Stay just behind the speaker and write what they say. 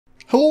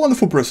Hello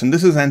wonderful person,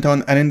 this is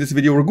Anton, and in this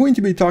video we're going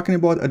to be talking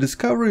about a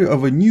discovery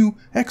of a new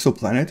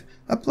exoplanet,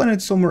 a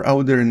planet somewhere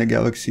out there in the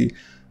galaxy,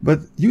 but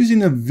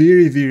using a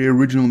very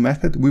original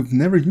method we've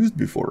never used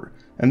before.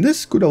 And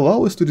this could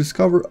allow us to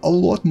discover a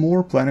lot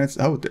more planets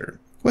out there.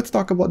 Let's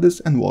talk about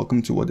this, and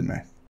welcome to What the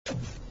Math.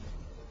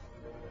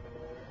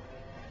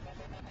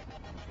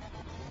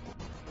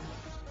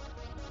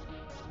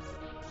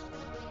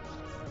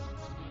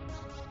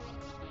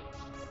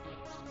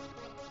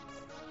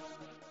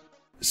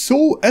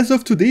 So, as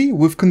of today,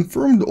 we've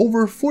confirmed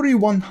over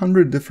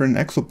 4,100 different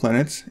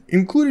exoplanets,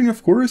 including,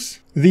 of course,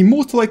 the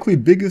most likely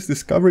biggest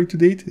discovery to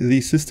date, the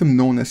system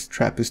known as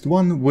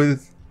TRAPPIST-1,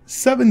 with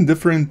 7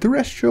 different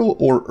terrestrial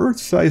or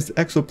Earth-sized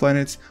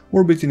exoplanets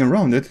orbiting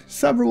around it,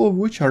 several of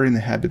which are in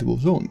the habitable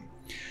zone.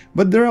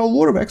 But there are a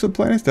lot of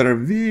exoplanets that are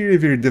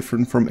very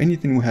different from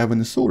anything we have in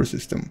the solar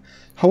system.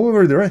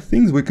 However, there are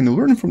things we can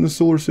learn from the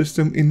solar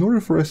system in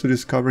order for us to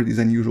discover these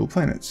unusual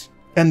planets.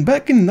 And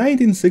back in the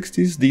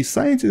 1960s, the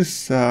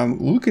scientists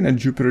looking at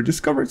Jupiter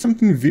discovered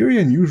something very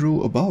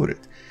unusual about it.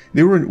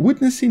 They were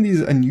witnessing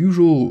these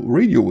unusual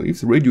radio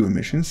waves, radio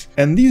emissions,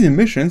 and these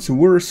emissions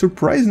were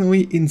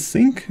surprisingly in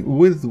sync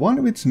with one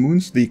of its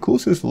moons, the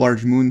closest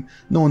large moon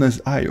known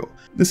as Io.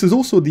 This is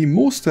also the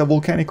most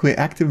volcanically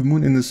active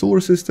moon in the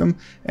solar system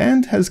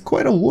and has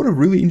quite a lot of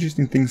really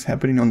interesting things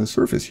happening on the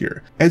surface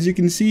here. As you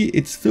can see,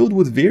 it's filled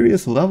with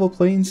various lava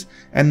plains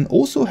and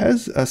also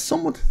has a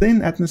somewhat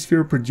thin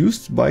atmosphere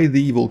produced by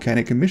the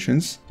volcanic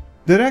emissions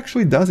that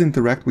actually does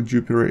interact with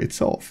Jupiter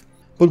itself.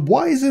 But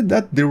why is it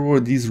that there were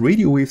these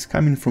radio waves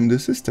coming from the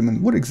system,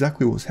 and what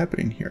exactly was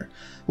happening here?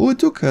 Well, it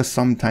took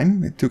some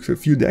time, it took a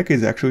few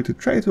decades actually to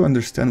try to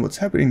understand what's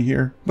happening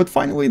here, but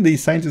finally the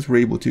scientists were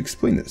able to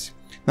explain this.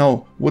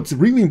 Now, what's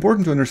really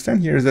important to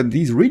understand here is that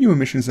these radio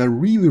emissions are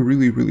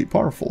really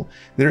powerful.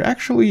 They're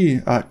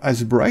actually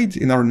as bright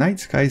in our night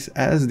skies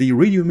as the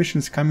radio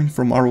emissions coming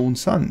from our own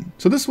sun.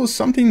 So this was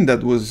something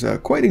that was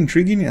quite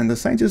intriguing, and the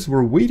scientists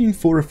were waiting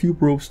for a few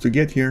probes to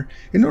get here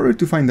in order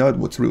to find out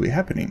what's really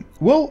happening.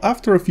 Well,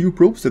 after a few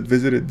probes that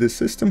visited this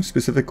system,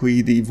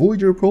 specifically the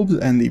Voyager probes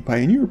and the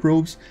Pioneer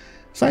probes,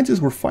 scientists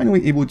were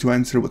finally able to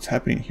answer what's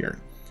happening here.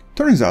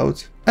 Turns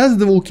out, as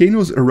the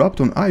volcanoes erupt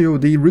on Io,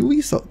 they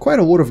release quite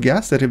a lot of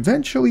gas that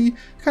eventually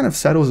kind of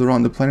settles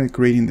around the planet,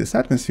 creating this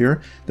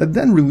atmosphere that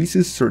then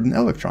releases certain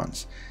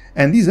electrons.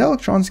 And these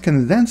electrons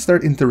can then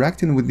start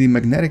interacting with the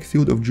magnetic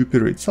field of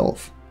Jupiter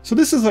itself. So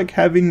this is like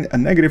having a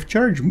negative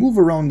charge move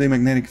around the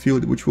magnetic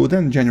field, which will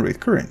then generate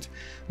current.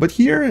 But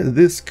here,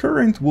 this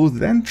current will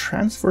then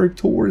transfer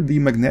toward the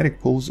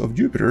magnetic poles of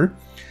Jupiter,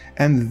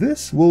 and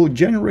this will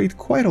generate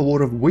quite a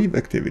lot of wave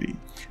activity.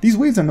 These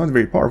waves are not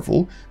very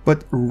powerful,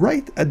 but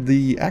right at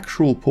the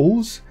actual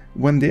poles,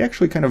 when they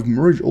actually kind of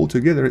merge all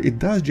together, it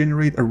does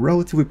generate a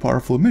relatively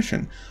powerful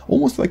emission,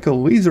 almost like a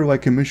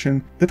laser-like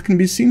emission that can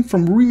be seen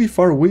from really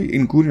far away,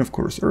 including of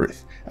course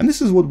Earth. And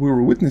this is what we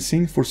were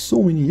witnessing for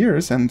so many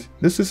years, and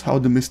this is how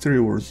the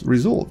mystery was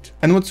resolved.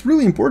 And what's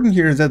really important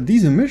here is that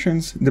these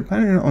emissions,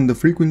 depending on the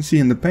frequency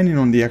and depending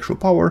on the actual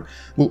power,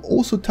 will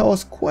also tell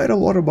us quite a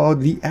lot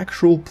about the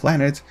actual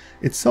planet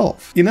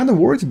itself. In other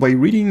words, by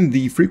reading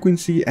the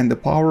frequency and the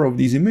power of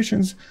these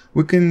emissions,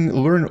 we can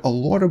learn a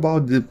lot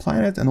about the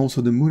planet and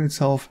also the moon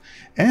itself,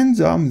 and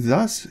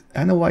thus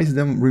analyze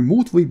them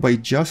remotely by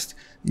just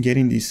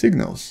getting these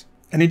signals.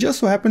 And it just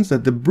so happens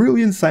that the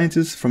brilliant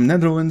scientists from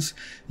Netherlands,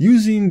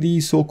 using the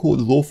so-called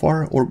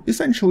LOFAR, or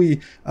essentially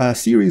a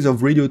series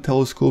of radio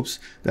telescopes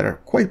that are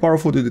quite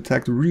powerful to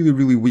detect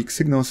really weak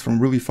signals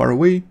from really far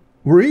away,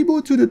 were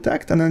able to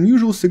detect an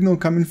unusual signal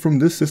coming from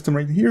this system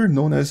right here,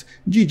 known as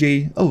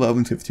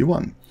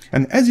GJ1151.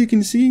 And as you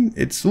can see,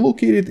 it's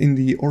located in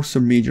the Ursa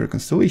Major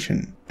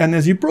constellation. And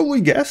as you probably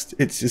guessed,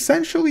 it's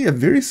essentially a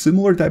very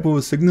similar type of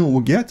a signal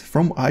we'll get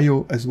from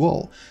Io as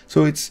well.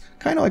 So it's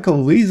kind of like a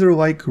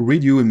laser-like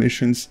radio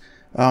emissions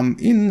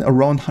in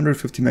around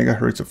 150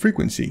 MHz of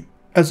frequency.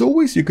 As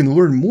always, you can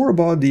learn more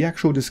about the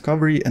actual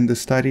discovery and the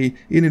study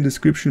in the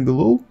description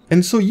below.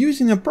 And so,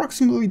 using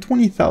approximately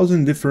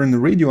 20,000 different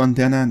radio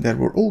antennae that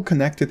were all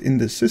connected in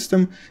this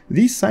system,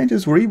 these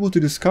scientists were able to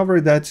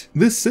discover that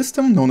this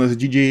system, known as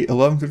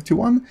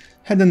GJ1151,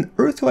 had an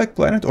Earth-like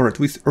planet, or at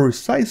least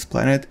Earth-sized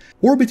planet,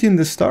 orbiting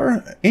the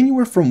star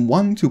anywhere from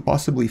 1 to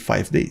possibly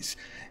 5 days.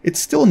 It's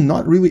still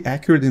not really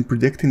accurate in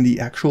predicting the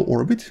actual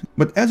orbit,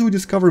 but as we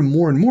discover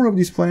more and more of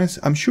these planets,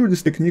 I'm sure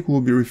this technique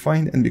will be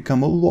refined and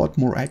become a lot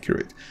more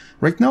accurate.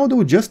 Right now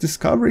though, just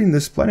discovering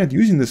this planet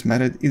using this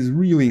method is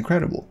really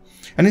incredible.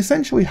 And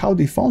essentially how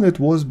they found it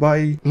was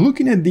by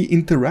looking at the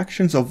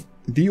interactions of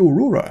the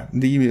aurora,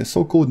 the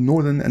so-called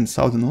northern and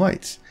southern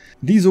lights.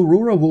 These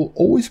aurora will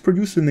always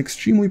produce an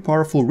extremely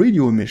powerful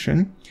radio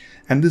emission,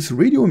 and this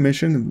radio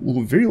emission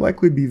will very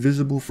likely be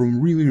visible from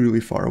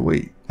really far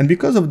away. And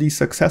because of the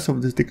success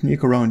of the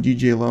technique around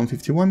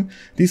GJ1151,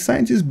 these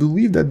scientists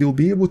believe that they'll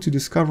be able to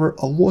discover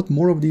a lot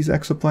more of these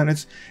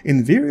exoplanets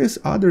in various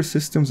other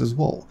systems as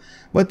well.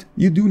 But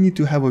you do need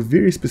to have a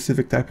very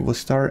specific type of a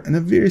star and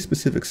a very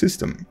specific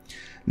system.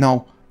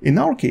 Now, in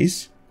our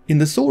case, In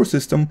the solar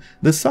system,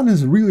 the sun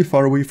is really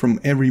far away from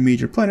every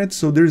major planet,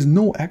 so there is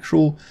no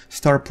actual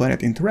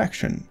star-planet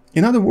interaction.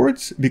 In other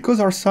words, because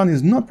our sun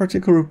is not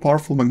particularly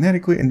powerful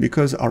magnetically and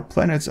because our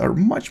planets are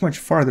much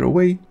farther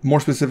away, more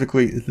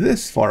specifically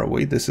this far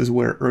away, this is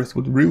where Earth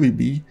would really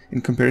be in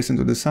comparison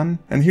to the sun,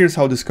 and here's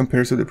how this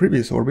compares to the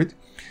previous orbit.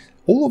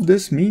 All of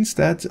this means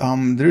that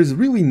there is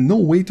really no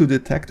way to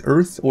detect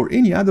Earth or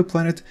any other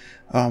planet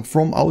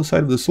from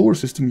outside of the solar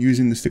system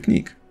using this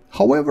technique.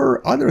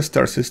 However, other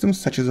star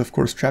systems, such as of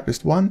course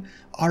TRAPPIST-1,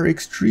 are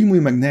extremely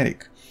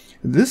magnetic.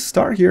 This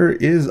star here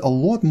is a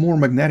lot more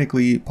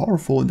magnetically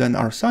powerful than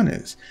our sun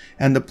is,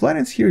 and the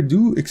planets here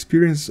do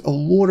experience a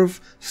lot of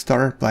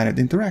star-planet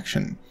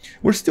interaction.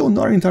 We're still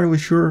not entirely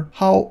sure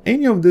how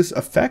any of this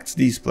affects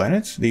these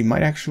planets. They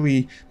might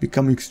actually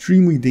become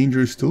extremely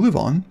dangerous to live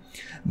on,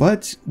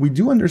 but we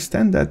do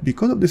understand that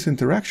because of this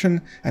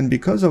interaction and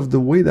because of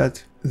the way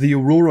that the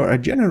aurora are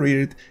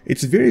generated,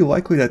 it's very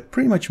likely that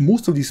pretty much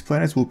most of these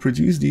planets will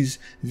produce these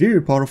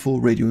very powerful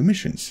radio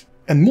emissions.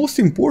 And most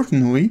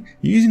importantly,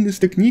 using this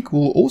technique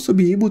we'll also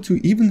be able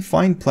to even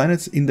find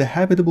planets in the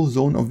habitable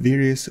zone of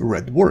various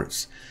red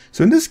dwarfs.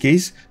 So in this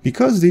case,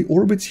 because the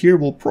orbits here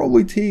will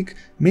probably take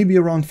maybe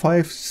around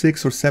 5,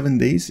 6 or 7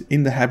 days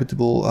in the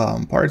habitable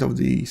part of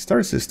the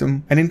star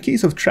system, and in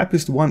case of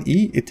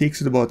TRAPPIST-1e it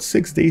takes it about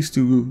 6 days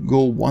to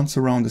go once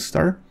around the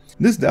star,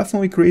 this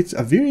definitely creates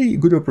a very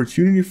good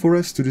opportunity for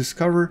us to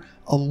discover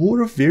a lot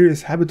of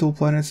various habitable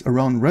planets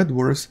around red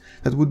dwarfs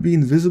that would be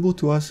invisible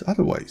to us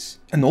otherwise.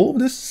 And all of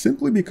this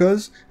simply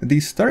because the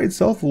star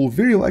itself will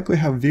very likely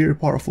have very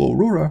powerful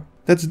aurora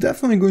that's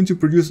definitely going to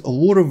produce a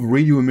lot of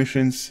radio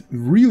emissions,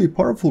 really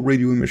powerful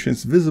radio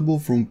emissions visible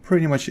from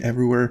pretty much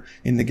everywhere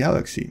in the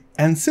galaxy.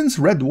 And since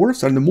red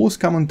dwarfs are the most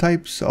common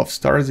types of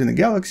stars in the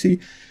galaxy,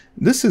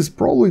 this is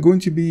probably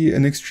going to be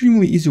an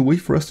extremely easy way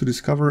for us to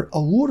discover a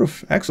lot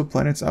of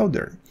exoplanets out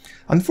there.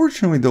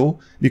 Unfortunately though,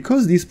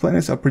 because these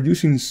planets are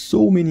producing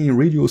so many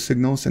radio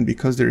signals and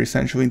because they're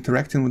essentially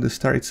interacting with the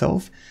star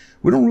itself,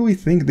 we don't really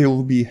think they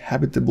will be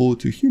habitable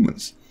to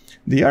humans.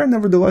 They are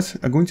nevertheless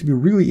going to be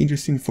really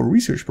interesting for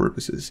research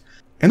purposes.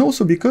 And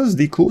also because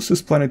the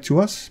closest planet to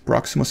us,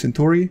 Proxima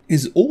Centauri,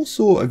 is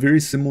also a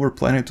very similar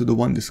planet to the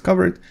one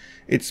discovered,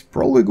 it's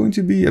probably going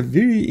to be a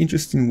very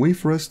interesting way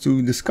for us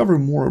to discover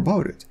more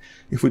about it.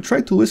 If we try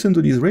to listen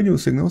to these radio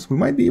signals, we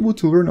might be able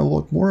to learn a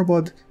lot more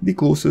about the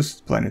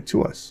closest planet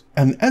to us.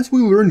 And as we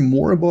learn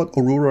more about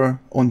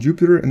aurora on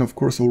Jupiter and of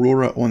course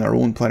aurora on our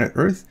own planet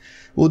Earth,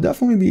 we'll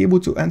definitely be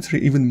able to answer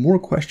even more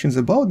questions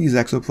about these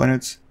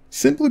exoplanets,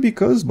 simply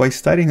because by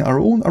studying our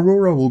own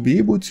aurora we'll be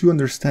able to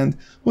understand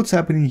what's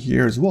happening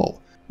here as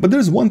well. But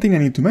there's one thing I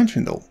need to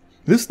mention though.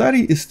 This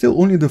study is still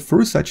only the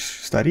first such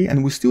study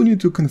and we still need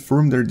to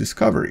confirm their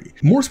discovery.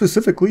 More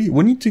specifically,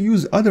 we need to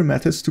use other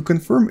methods to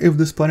confirm if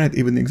this planet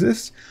even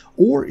exists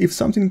or if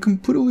something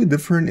completely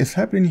different is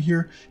happening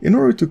here in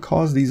order to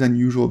cause these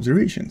unusual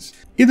observations.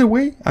 Either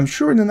way, I'm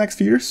sure in the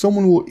next year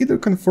someone will either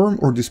confirm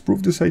or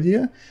disprove this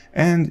idea,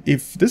 and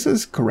if this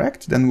is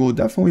correct, then we'll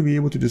definitely be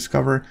able to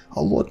discover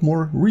a lot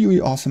more really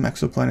awesome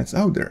exoplanets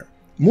out there.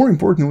 More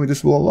importantly,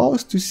 this will allow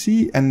us to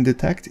see and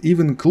detect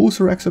even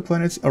closer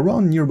exoplanets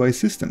around nearby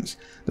systems.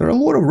 There are a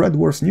lot of red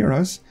dwarfs near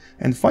us,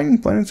 and finding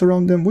planets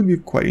around them would be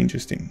quite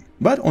interesting.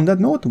 But on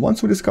that note,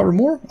 once we discover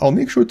more, I'll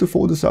make sure to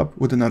follow this up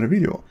with another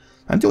video.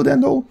 Until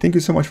then though, thank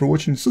you so much for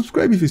watching,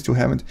 subscribe if you still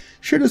haven't,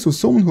 share this with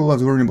someone who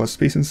loves learning about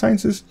space and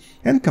sciences,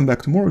 and come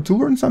back tomorrow to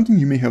learn something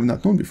you may have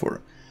not known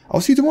before.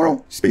 I'll see you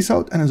tomorrow, space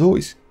out, and as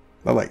always,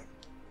 bye bye.